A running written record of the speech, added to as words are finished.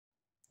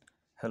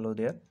Hello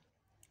there.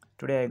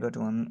 Today I got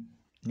one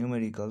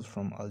numerical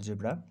from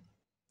algebra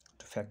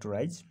to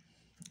factorize,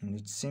 and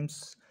it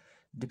seems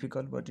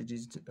difficult, but it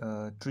is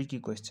a tricky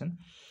question.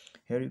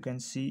 Here you can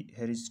see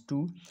here is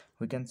 2.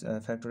 We can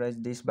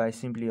factorize this by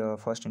simply a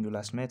first into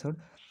last method.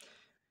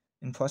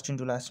 In first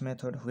into last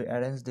method, we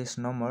arrange this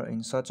number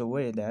in such a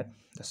way that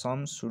the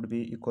sum should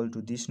be equal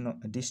to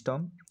this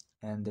term,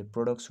 and the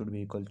product should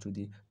be equal to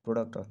the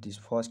product of this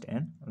first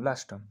and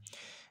last term.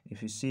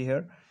 If you see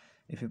here,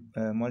 if you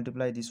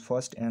multiply this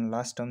first and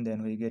last term,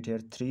 then we get here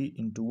 3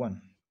 into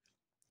 1.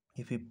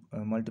 If we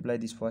multiply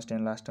this first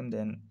and last term,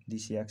 then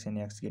this x and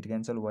x get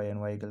cancelled, y and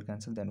y get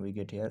cancelled, then we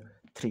get here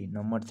 3,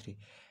 number 3.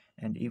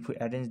 And if we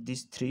arrange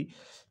this 3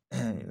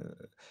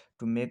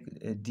 to make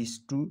this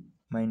 2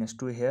 minus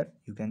 2 here,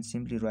 you can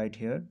simply write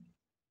here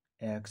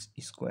x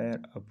square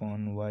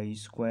upon y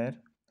square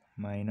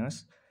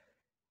minus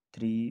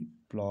 3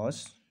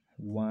 plus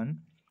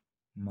 1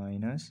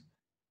 minus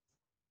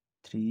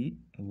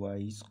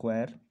 3y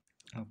square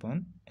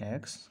upon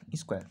x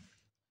square.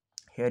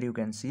 Here you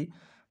can see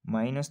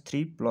minus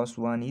 3 plus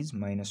 1 is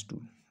minus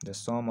 2. The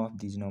sum of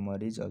this number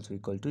is also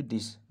equal to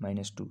this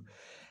minus 2,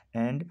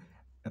 and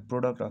a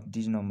product of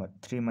this number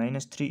 3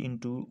 minus 3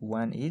 into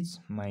 1 is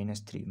minus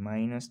 3,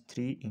 minus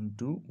 3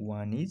 into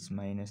 1 is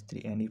minus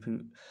 3. And if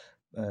you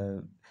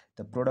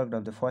the product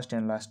of the first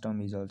and last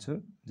term is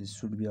also, this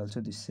should be also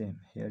the same.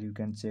 Here you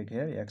can check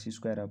here x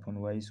square upon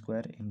y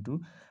square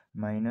into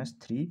minus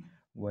 3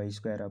 y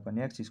square upon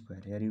x square.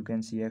 Here you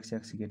can see x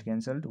get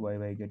cancelled,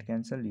 y get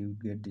cancelled, you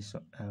get this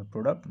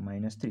product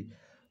minus 3.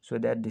 So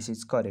that this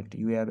is correct.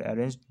 You have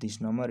arranged this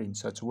number in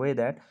such a way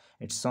that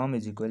its sum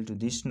is equal to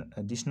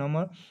this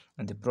number,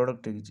 and the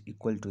product is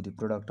equal to the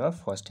product of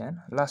first and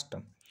last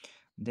term.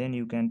 Then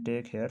you can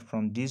take here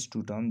from these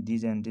two terms,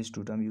 these and this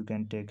two term, you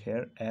can take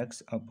here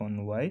x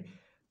upon y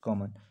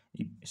common.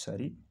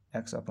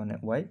 X upon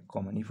y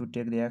common. If you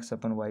take the x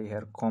upon y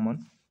here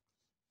common,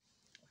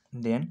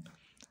 then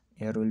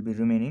here will be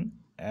remaining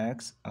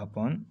x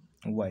upon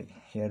y.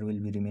 Here will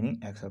be remaining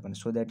x upon,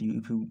 so that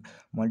if you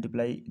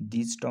multiply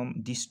this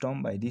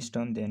term by this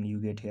term, then you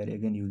get here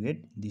again, you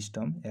get this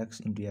term x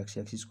into x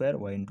square,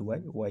 y into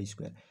y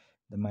square.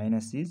 The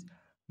minus is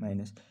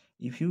minus.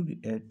 If you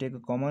take a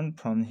common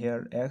from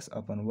here x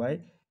upon y,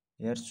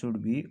 here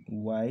should be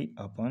y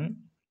upon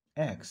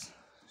x,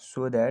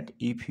 so that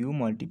if you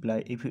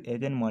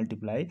again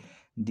multiply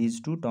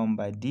these two term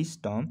by this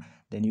term,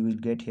 then you will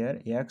get here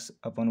x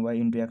upon y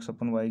into x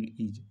upon y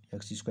is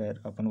x square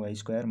upon y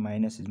square,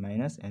 minus is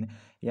minus, and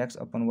x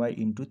upon y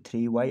into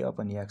 3y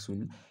upon x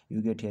will,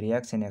 you get here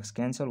x and x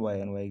cancel, y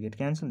and y get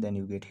cancelled, then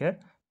you get here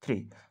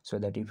 3. So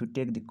that if you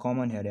take the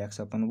common here x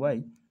upon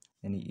y,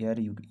 then here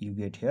you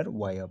get here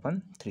y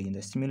upon 3. In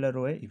the similar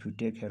way, if you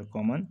take here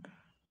common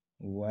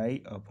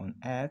y upon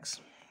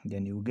x,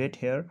 then you get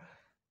here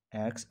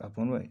x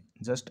upon y,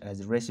 just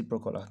as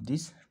reciprocal of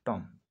this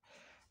term,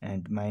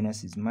 and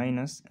minus is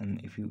minus,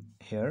 and if you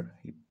here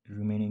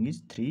remaining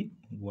is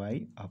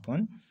 3y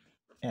upon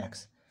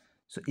x.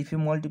 So if you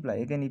multiply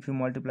again, if you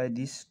multiply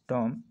this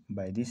term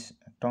by this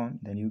term,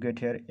 then you get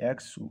here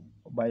x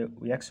by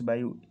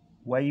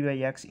y by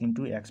x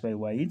into x by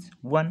y is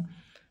 1,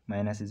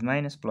 minus is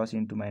minus, plus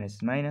into minus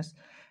is minus,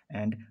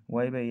 and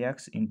y by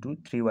x into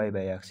 3y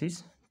by x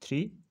is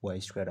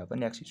 3y square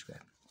upon x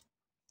square.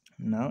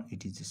 Now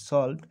it is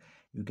solved.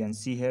 You can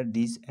see here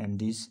this and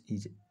this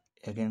is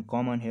again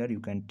common. Here you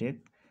can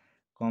take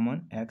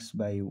common x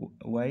by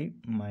y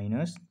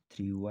minus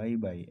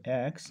 3y by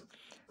x,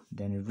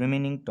 then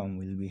remaining term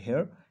will be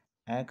here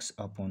x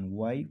upon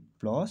y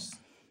plus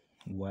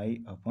y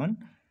upon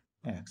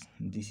x.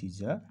 This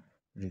is a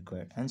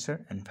required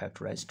answer and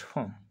factorized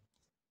form.